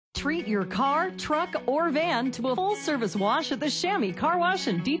Treat your car, truck, or van to a full-service wash at the Chamois Car Wash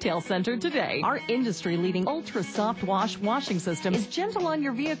and Detail Center today. Our industry-leading ultra-soft wash washing system is gentle on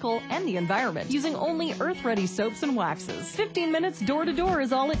your vehicle and the environment, using only earth-ready soaps and waxes. 15 minutes door-to-door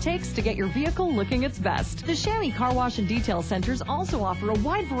is all it takes to get your vehicle looking its best. The Chamois Car Wash and Detail Centers also offer a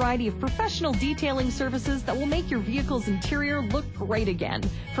wide variety of professional detailing services that will make your vehicle's interior look great again.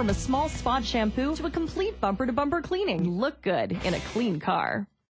 From a small spot shampoo to a complete bumper-to-bumper cleaning, look good in a clean car.